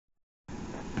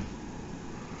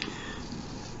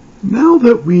Now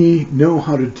that we know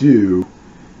how to do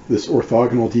this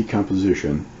orthogonal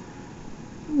decomposition,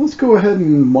 let's go ahead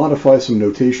and modify some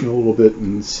notation a little bit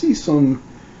and see some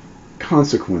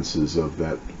consequences of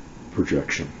that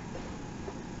projection.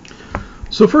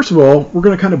 So first of all, we're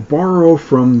going to kind of borrow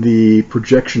from the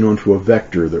projection onto a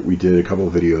vector that we did a couple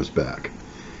of videos back.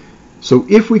 So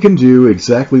if we can do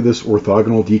exactly this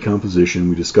orthogonal decomposition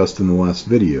we discussed in the last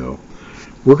video,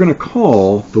 we're going to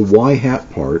call the y hat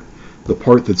part, the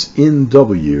part that's in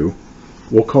W,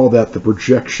 we'll call that the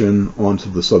projection onto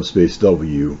the subspace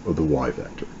W of the y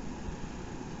vector.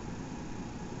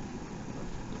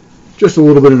 Just a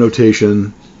little bit of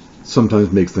notation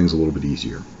sometimes makes things a little bit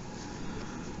easier.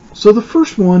 So the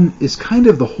first one is kind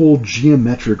of the whole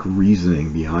geometric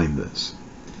reasoning behind this.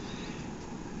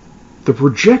 The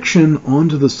projection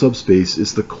onto the subspace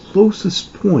is the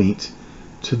closest point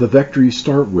to the vector you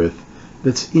start with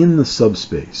that's in the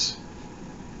subspace.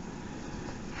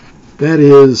 That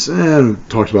is, we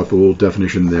talked about the little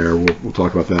definition there, we'll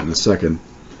talk about that in a second.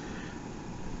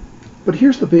 But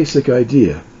here's the basic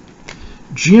idea.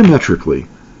 Geometrically,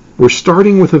 we're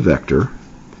starting with a vector,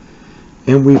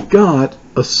 and we've got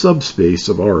a subspace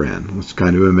of Rn. Let's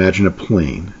kind of imagine a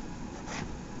plane.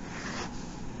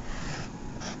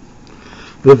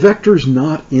 The vector's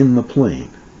not in the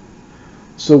plane.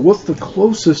 So what's the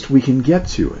closest we can get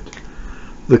to it?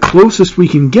 The closest we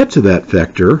can get to that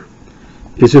vector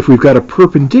is if we've got a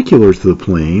perpendicular to the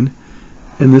plane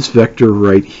and this vector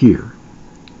right here.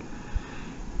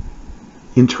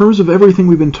 In terms of everything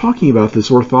we've been talking about, this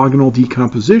orthogonal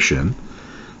decomposition,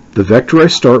 the vector I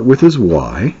start with is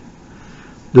y.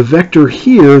 The vector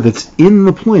here that's in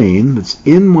the plane, that's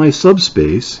in my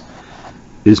subspace,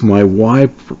 is my y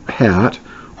hat,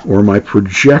 or my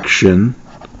projection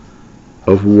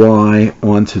of y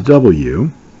onto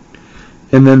W.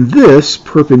 And then this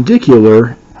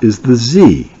perpendicular is the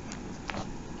z.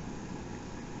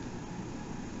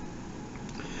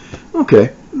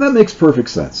 Okay, that makes perfect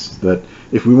sense. That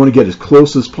if we want to get as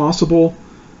close as possible,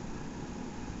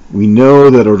 we know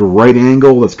that at a right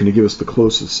angle, that's going to give us the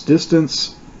closest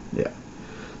distance. Yeah.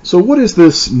 So what is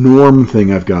this norm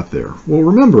thing I've got there? Well,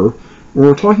 remember, when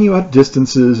we're talking about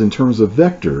distances in terms of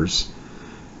vectors,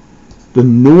 the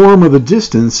norm of the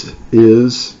distance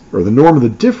is, or the norm of the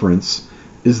difference,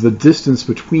 is the distance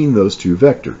between those two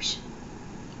vectors.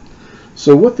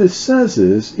 So what this says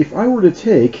is, if I were to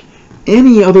take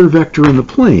any other vector in the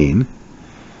plane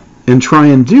and try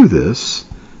and do this,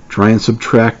 try and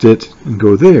subtract it and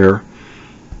go there,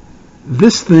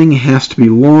 this thing has to be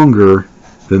longer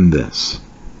than this.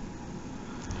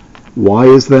 Why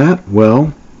is that?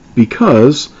 Well,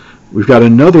 because we've got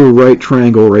another right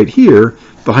triangle right here,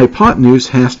 the hypotenuse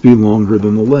has to be longer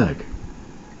than the leg.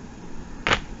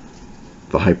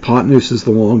 The hypotenuse is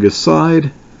the longest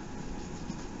side,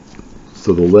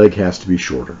 so the leg has to be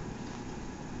shorter.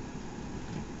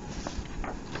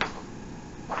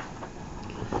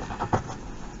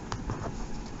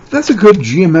 That's a good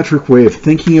geometric way of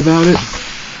thinking about it.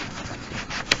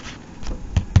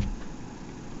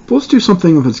 But let's do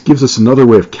something that gives us another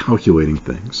way of calculating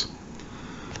things.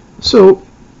 So,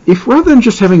 if rather than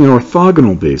just having an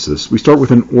orthogonal basis, we start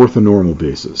with an orthonormal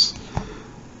basis.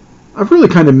 I've really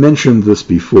kind of mentioned this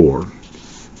before,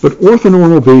 but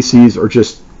orthonormal bases are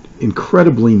just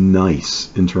incredibly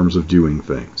nice in terms of doing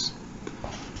things.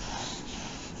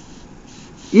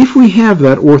 If we have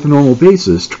that orthonormal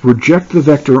basis to project the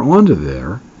vector onto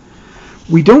there,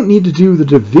 we don't need to do the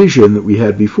division that we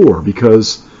had before,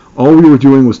 because all we were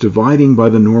doing was dividing by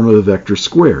the norm of the vector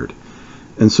squared.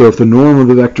 And so if the norm of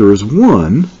the vector is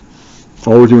 1,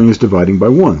 all we're doing is dividing by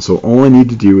 1. So all I need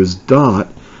to do is dot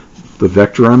the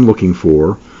vector I'm looking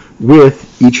for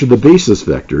with each of the basis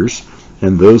vectors,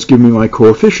 and those give me my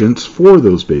coefficients for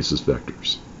those basis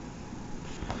vectors.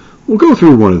 We'll go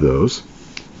through one of those.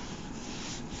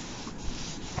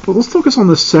 But let's focus on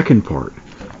the second part.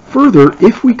 Further,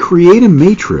 if we create a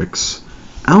matrix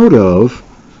out of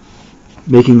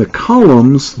making the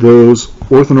columns those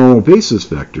orthonormal basis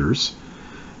vectors,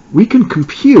 we can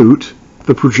compute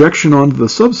the projection onto the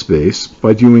subspace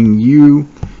by doing U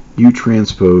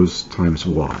transpose times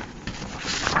Y.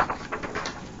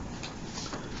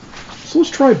 So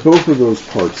let's try both of those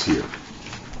parts here.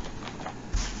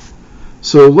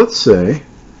 So let's say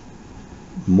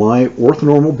my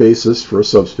orthonormal basis for a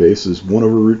subspace is 1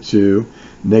 over root 2,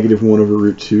 negative 1 over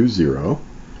root 2, 0.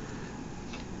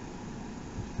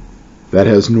 That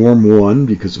has norm 1,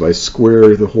 because if I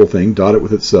square the whole thing, dot it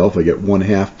with itself, I get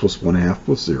 1/2 plus 1/2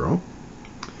 plus 0.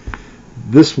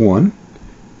 This one,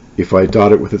 if I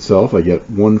dot it with itself, I get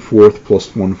 1/4 plus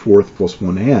 1/4 plus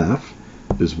 1/2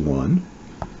 is 1.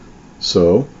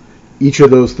 So each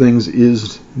of those things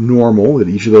is normal, that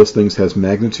each of those things has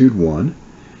magnitude 1.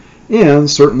 And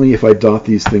certainly if I dot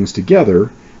these things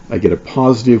together, I get a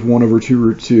positive 1 over 2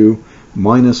 root 2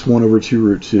 minus 1 over 2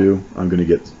 root 2. I'm going to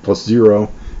get plus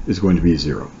 0 is going to be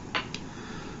 0.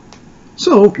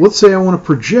 So let's say I want to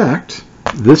project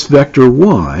this vector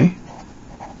y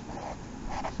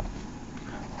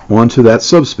onto that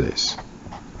subspace.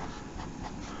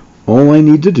 All I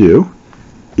need to do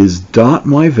is dot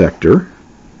my vector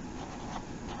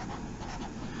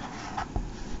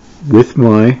with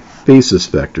my basis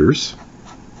vectors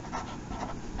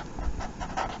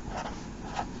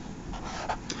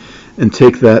and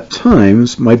take that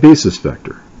times my basis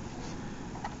vector.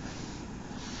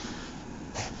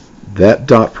 That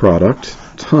dot product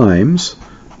times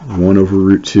 1 over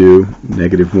root 2,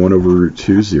 negative 1 over root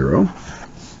 2, 0,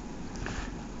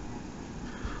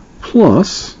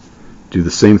 plus, do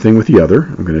the same thing with the other.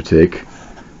 I'm going to take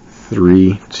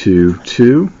 3, 2,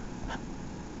 2,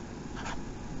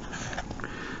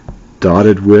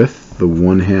 dotted with the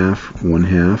 1/2,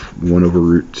 1/2, 1 over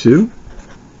root 2,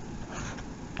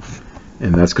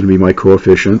 and that's going to be my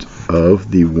coefficient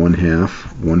of the 1/2,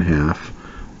 1/2,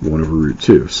 1 over root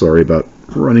 2. Sorry about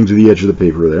running to the edge of the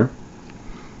paper there.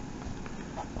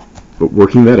 But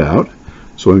working that out,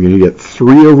 so I'm going to get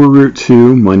 3 over root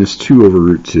 2 minus 2 over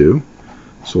root 2.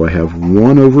 So I have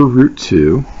 1 over root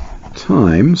 2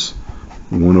 times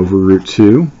 1 over root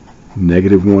 2,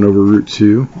 negative 1 over root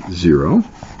 2, 0,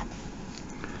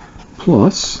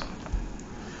 plus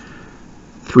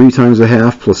 3 times a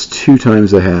half plus 2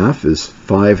 times a half is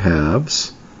 5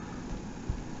 halves,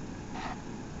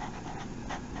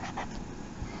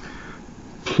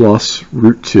 plus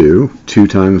root 2. 2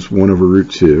 times 1 over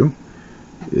root 2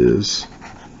 is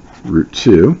root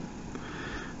 2,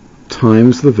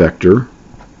 times the vector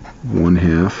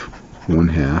 1/2,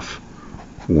 1/2,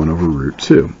 1 over root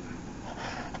 2.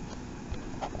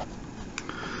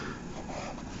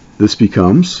 This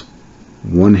becomes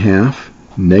 1/2,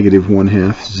 negative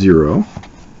 1/2, 0,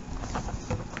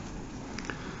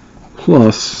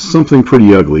 plus something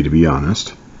pretty ugly, to be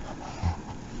honest.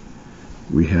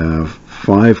 We have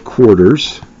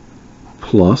 5/4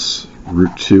 plus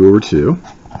root 2 over 2,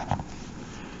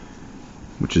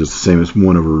 which is the same as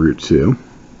 1 over root 2.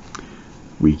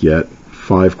 We get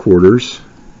 5/4,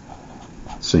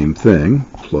 same thing,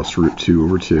 plus root 2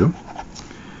 over 2.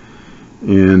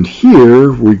 And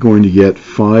here we're going to get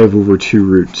 5 over 2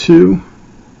 root 2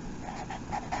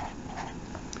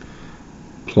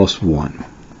 plus 1.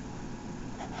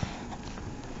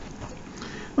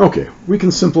 Okay, we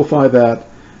can simplify that,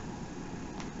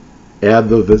 add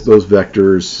those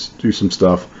vectors, do some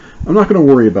stuff. I'm not going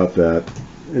to worry about that.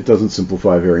 It doesn't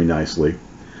simplify very nicely.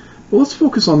 But let's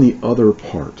focus on the other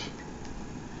part.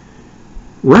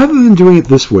 Rather than doing it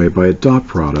this way by a dot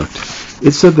product,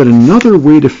 it said that another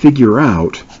way to figure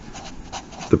out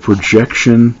the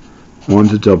projection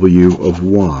onto W of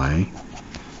y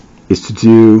is to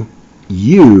do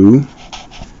U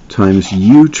times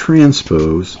U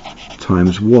transpose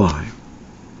times y.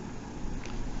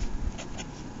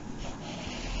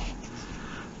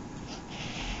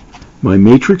 My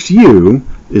matrix U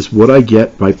is what I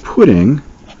get by putting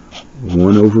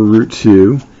 1 over root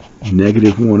 2,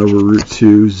 negative 1 over root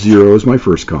 2, 0 is my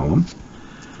first column.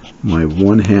 My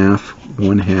 1/2,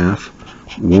 1/2,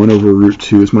 1 over root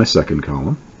 2 is my second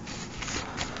column.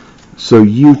 So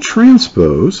U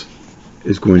transpose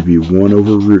is going to be 1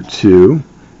 over root 2,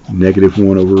 negative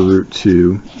 1 over root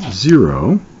 2,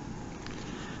 0,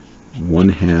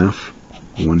 1/2,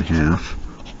 1/2,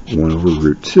 1 over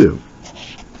root 2.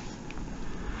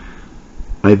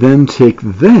 I then take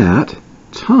that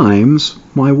times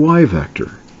my y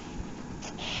vector.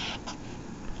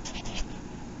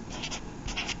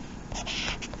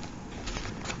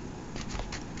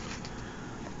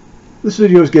 This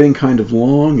video is getting kind of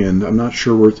long, and I'm not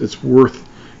sure it's worth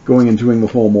going and doing the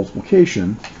whole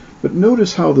multiplication, but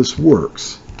notice how this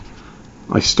works.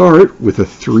 I start with a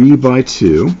 3 by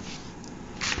 2.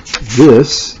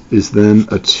 This is then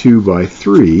a 2 by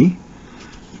 3,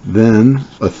 then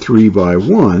a 3 by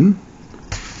 1.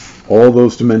 All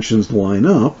those dimensions line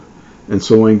up, and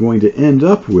so I'm going to end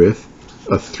up with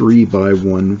a 3 by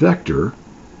 1 vector.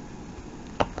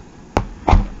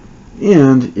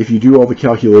 And if you do all the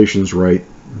calculations right,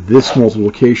 this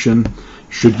multiplication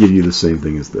should give you the same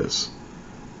thing as this.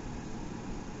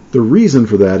 The reason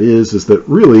for that is that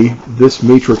really this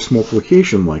matrix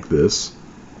multiplication like this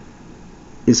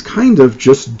is kind of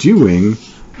just doing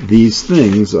these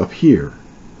things up here.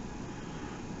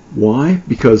 Why?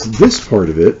 Because this part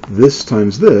of it, this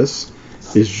times this,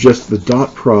 is just the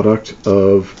dot product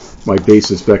of my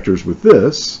basis vectors with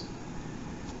this.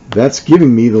 that's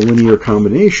giving me the linear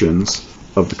combinations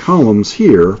of the columns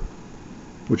here,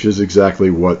 which is exactly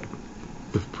what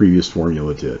the previous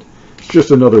formula did. It's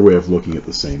just another way of looking at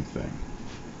the same thing.